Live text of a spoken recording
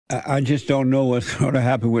I just don't know what's going to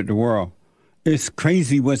happen with the world. It's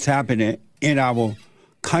crazy what's happening in our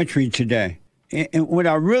country today. And when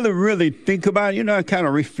I really, really think about it, I kind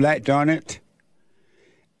of reflect on it.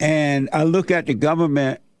 And I look at the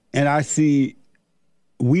government and I see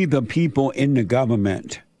we the people in the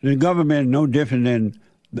government. The government is no different than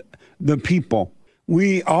the people.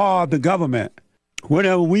 We are the government.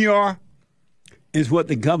 Whatever we are is what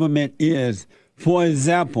the government is. For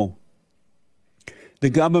example, the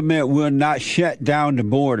government will not shut down the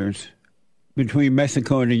borders between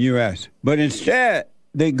Mexico and the U.S., but instead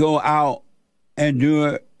they go out and do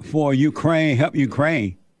it for Ukraine, help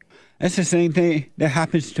Ukraine. That's the same thing that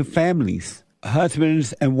happens to families.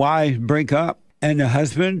 Husbands and wives break up, and the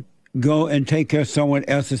husband go and take care of someone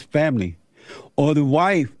else's family. Or the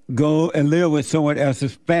wife go and live with someone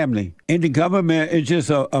else's family. In the government, it's just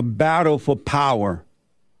a battle for power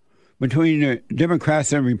between the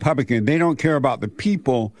Democrats and Republicans. They don't care about the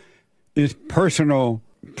people. It's personal,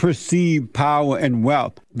 perceived power and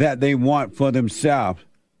wealth that they want for themselves.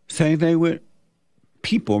 Same thing with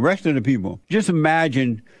people, rest of the people. Just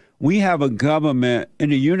imagine we have a government in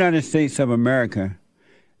the United States of America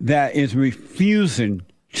that is refusing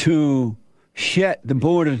to shut the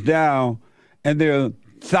borders down, and there are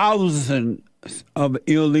thousands of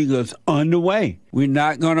illegals on the way. We're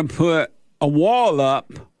not going to put a wall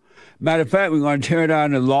up. Matter of fact, we're going to tear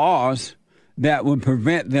down the laws that would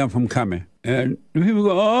prevent them from coming. And people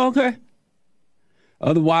go, oh, okay.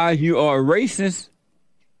 Otherwise, you are a racist.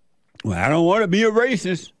 Well, I don't want to be a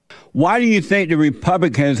racist. Why do you think the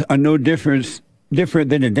Republicans are no different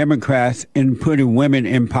than the Democrats in putting women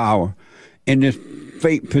in power, in this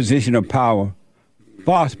fake position of power,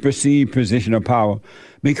 false perceived position of power?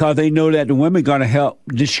 Because they know that the women are going to help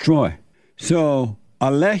destroy. So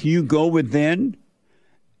unless you go within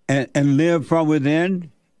and live from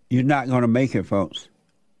within, you're not going to make it, folks.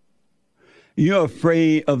 You're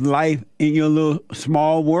afraid of life in your little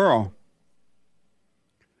small world.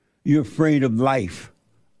 You're afraid of life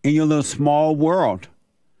in your little small world.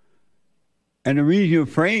 And the reason you're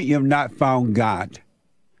afraid, you have not found God.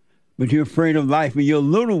 But you're afraid of life in your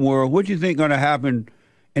little world. What do you think is going to happen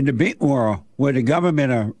in the big world where the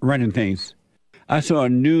government are running things? I saw a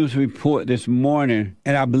news report this morning,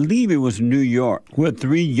 and I believe it was New York, where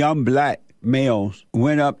 3 young black males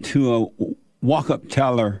went up to a walk-up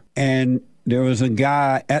teller, and there was a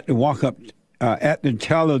guy at the walk-up at the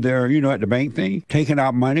teller there, at the bank thing, taking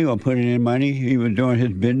out money or putting in money. He was doing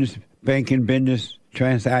his business, banking business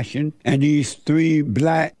transaction. And these 3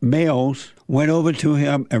 black males went over to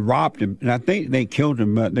him and robbed him. And I think they killed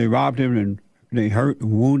him, but they robbed him and they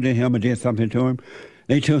wounded him or did something to him.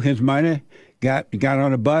 They took his money, got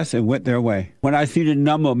on a bus and went their way. When I see the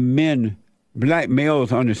number of men, black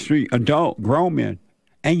males on the street, adult, grown men,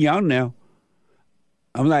 and young now,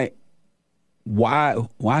 I'm like, why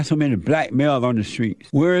so many black males on the streets?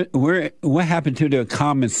 What happened to their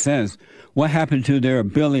common sense? What happened to their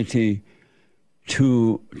ability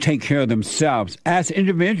to take care of themselves as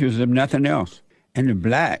individuals, if nothing else? And the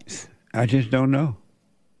blacks, I just don't know.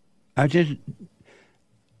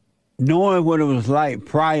 Knowing what it was like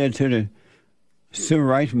prior to the civil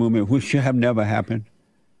rights movement, which should have never happened.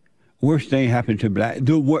 Worst thing happened to blacks.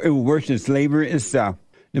 Worse than slavery itself.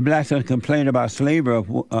 The blacks that complain about slavery,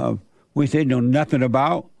 which they know nothing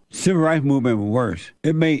about. Civil rights movement was worse.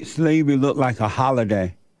 It made slavery look like a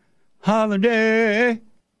holiday. Holiday!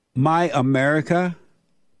 My America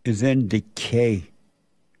is in decay.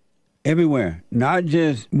 Everywhere. Not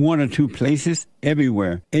just 1 or 2 places,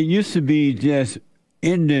 everywhere. It used to be just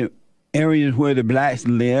in the areas where the blacks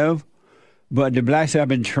live, but the blacks have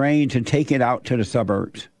been trained to take it out to the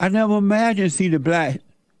suburbs. I never imagined see the black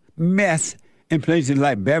mess in places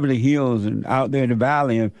like Beverly Hills and out there in the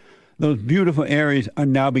valley. And those beautiful areas are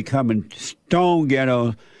now becoming stone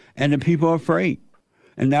ghettos, and the people are afraid.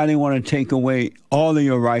 And now they want to take away all of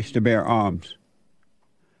your rights to bear arms.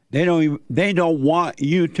 They don't want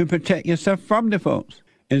you to protect yourself from the folks.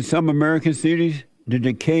 In some American cities, the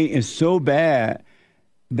decay is so bad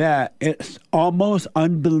that it's almost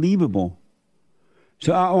unbelievable.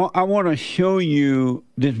 So I want to show you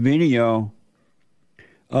this video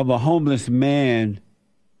of a homeless man.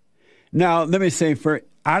 Now, let me say first,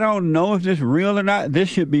 I don't know if this is real or not.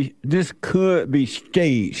 This could be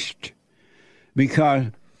staged, because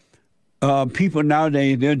people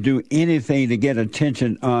nowadays, they'll do anything to get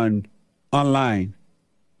attention online,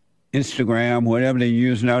 Instagram, whatever they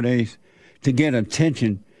use nowadays, to get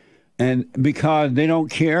attention, and because they don't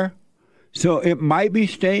care. So it might be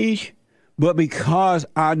staged, but because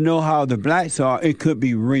I know how the blacks are, it could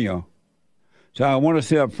be real. So I want to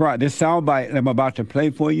say up front, this soundbite I'm about to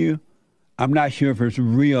play for you, I'm not sure if it's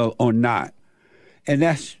real or not. And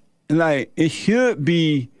that's like, it should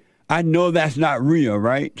be, I know that's not real,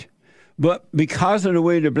 right? But because of the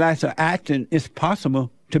way the blacks are acting, it's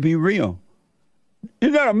possible to be real.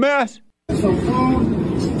 Isn't that a mess? Some food?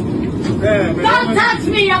 Yeah, man. Don't touch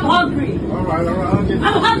me, I'm hungry. All right.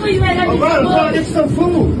 I'm hungry, man. All right, I'll get some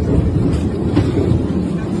food.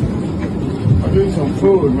 I'll get some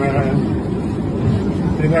food,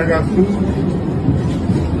 man. Think I got food?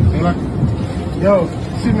 Yo,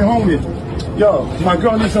 see me homie. Yo, my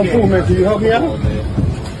girl needs some food, man. Can you help me out?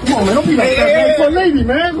 Come on, man. Don't be like that, man. It's for a lady,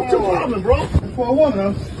 man. What's your problem, bro? It's for a woman,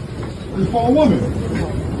 huh? It's for a woman.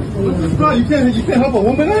 Bro, you can't help a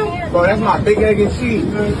woman out? Bro, that's my big egg and cheese.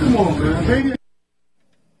 Man, come on, man. Baby.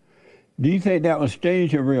 Do you think that was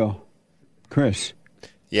staged or real, Chris?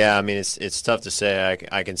 Yeah, I mean, it's tough to say.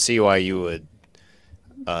 I can see why you would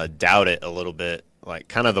doubt it a little bit. Like,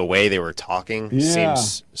 kind of the way they were talking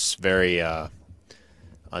seems very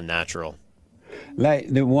unnatural. Like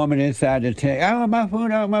the woman inside the tent, I want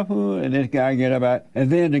my food, and this guy get up, and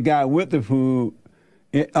then the guy with the food,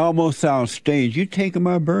 it almost sounds staged. You taking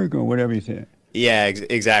my burger or whatever he said. Yeah,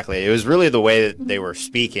 exactly. It was really the way that they were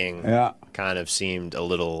speaking. Kind of seemed a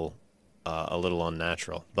little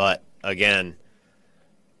unnatural. But again,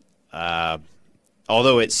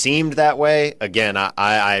 although it seemed that way, again,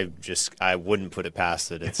 I wouldn't put it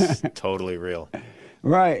past it. It's totally real.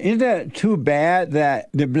 Right. Isn't that too bad that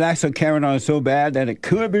the blacks are carrying on so bad that it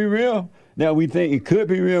could be real? That we think it could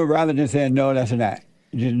be real rather than saying, no, that's an act.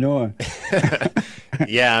 Just knowing.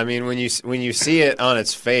 Yeah, I mean, when you see it on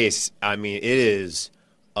its face, I mean, it is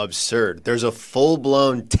absurd. There's a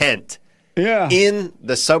full-blown tent in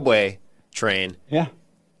the subway train. Yeah.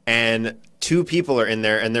 And two people are in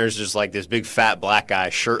there, and there's just like this big fat black guy,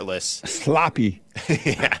 shirtless. Sloppy.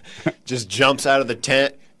 Yeah. Just jumps out of the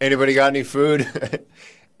tent. Anybody got any food?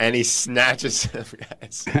 And he snatches some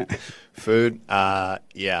guy's food.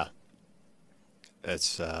 Yeah.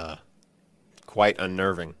 It's quite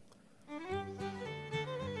unnerving.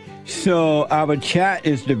 So our chat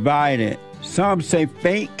is divided. Some say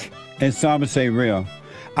fake and some say real.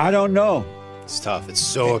 I don't know. It's tough. It's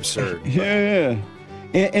so absurd. Yeah.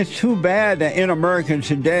 It's too bad that in America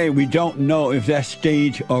today we don't know if that's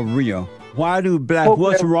staged or real. Why do blacks?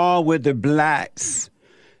 What's wrong with the blacks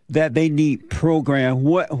that they need program?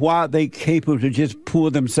 Why are they capable to just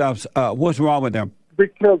pull themselves up? What's wrong with them?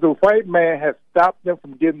 Because the white man has stopped them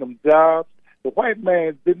from getting them jobs. The white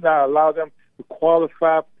man did not allow them to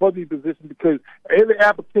qualify for these positions because every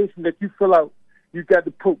application that you fill out, you got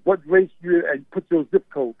to put what race you're and put your zip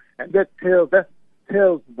code, and that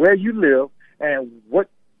tells where you live and what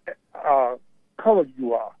color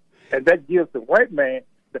you are, and that gives the white man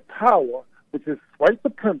the power, which is white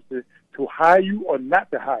supremacy, to hire you or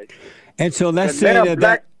not to hire you. And so let's say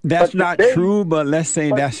that's not true, but let's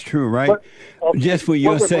say that's true, right? Just for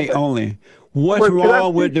your sake only. What's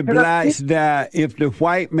wrong with the blacks that if the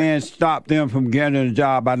white man stopped them from getting a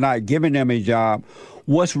job by not giving them a job,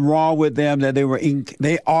 what's wrong with them that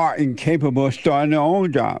they are incapable of starting their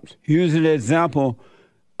own jobs? Here's an example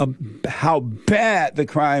of how bad the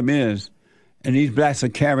crime is, and these blacks are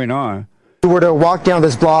carrying on. If you were to walk down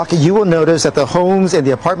this block, you will notice that the homes and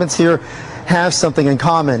the apartments here have something in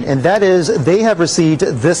common, and that is they have received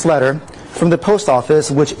this letter from the post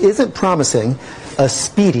office, which isn't promising a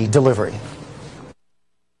speedy delivery.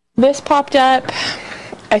 This popped up,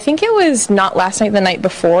 I think it was not last night, the night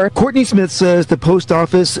before. Courtney Smith says the post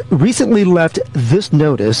office recently left this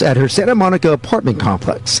notice at her Santa Monica apartment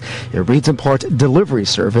complex. It reads in part, delivery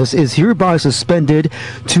service is hereby suspended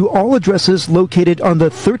to all addresses located on the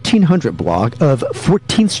 1300 block of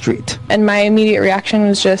 14th Street. And my immediate reaction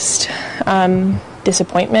was just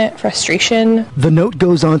disappointment, frustration. The note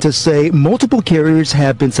goes on to say multiple carriers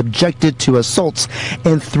have been subjected to assaults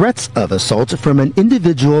and threats of assault from an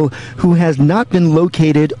individual who has not been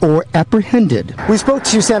located or apprehended. We spoke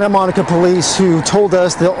to Santa Monica police who told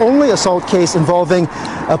us the only assault case involving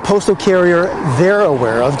a postal carrier they're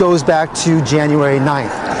aware of goes back to January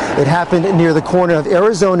 9th. It happened near the corner of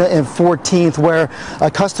Arizona and 14th where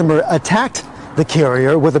a customer attacked the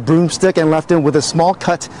carrier with a broomstick and left him with a small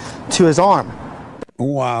cut to his arm.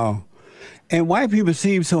 Wow. And white people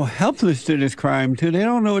seem so helpless to this crime, too. They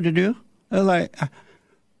don't know what to do. They're like,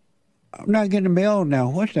 I'm not getting mail now.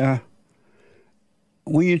 What the?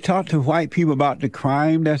 When you talk to white people about the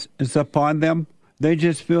crime that's upon them, they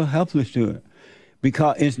just feel helpless to it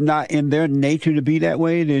because it's not in their nature to be that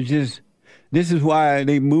way. This is why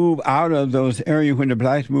they move out of those areas when the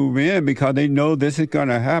blacks move in, because they know this is going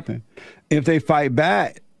to happen. If they fight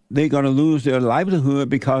back, they're going to lose their livelihood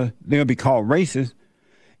because they'll be called racist.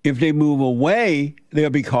 If they move away, they'll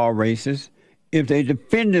be called racist. if they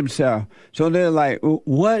defend themselves. So they're like,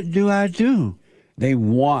 what do I do? They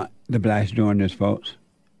want the blacks doing this, folks.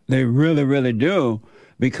 They really, really do,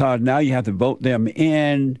 because now you have to vote them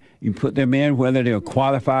in. You put them in whether they're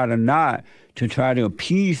qualified or not to try to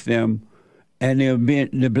appease them. And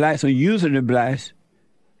the blacks are using the blacks,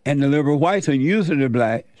 and the liberal whites are using the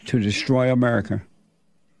blacks to destroy America.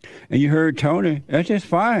 And you heard Tony, that's just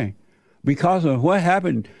fine, because of what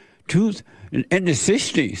happened in the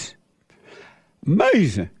 60s.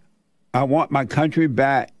 Amazing. I want my country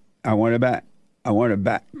back. I want it back. I want it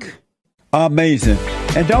back. Amazing.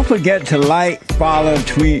 And don't forget to like, follow,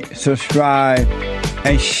 tweet, subscribe,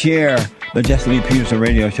 and share the Jesse Lee Peterson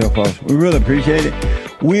radio show, folks. We really appreciate it.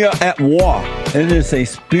 We are at war. It is a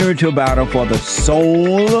spiritual battle for the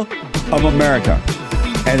soul of America.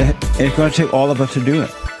 And it's going to take all of us to do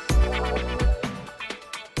it.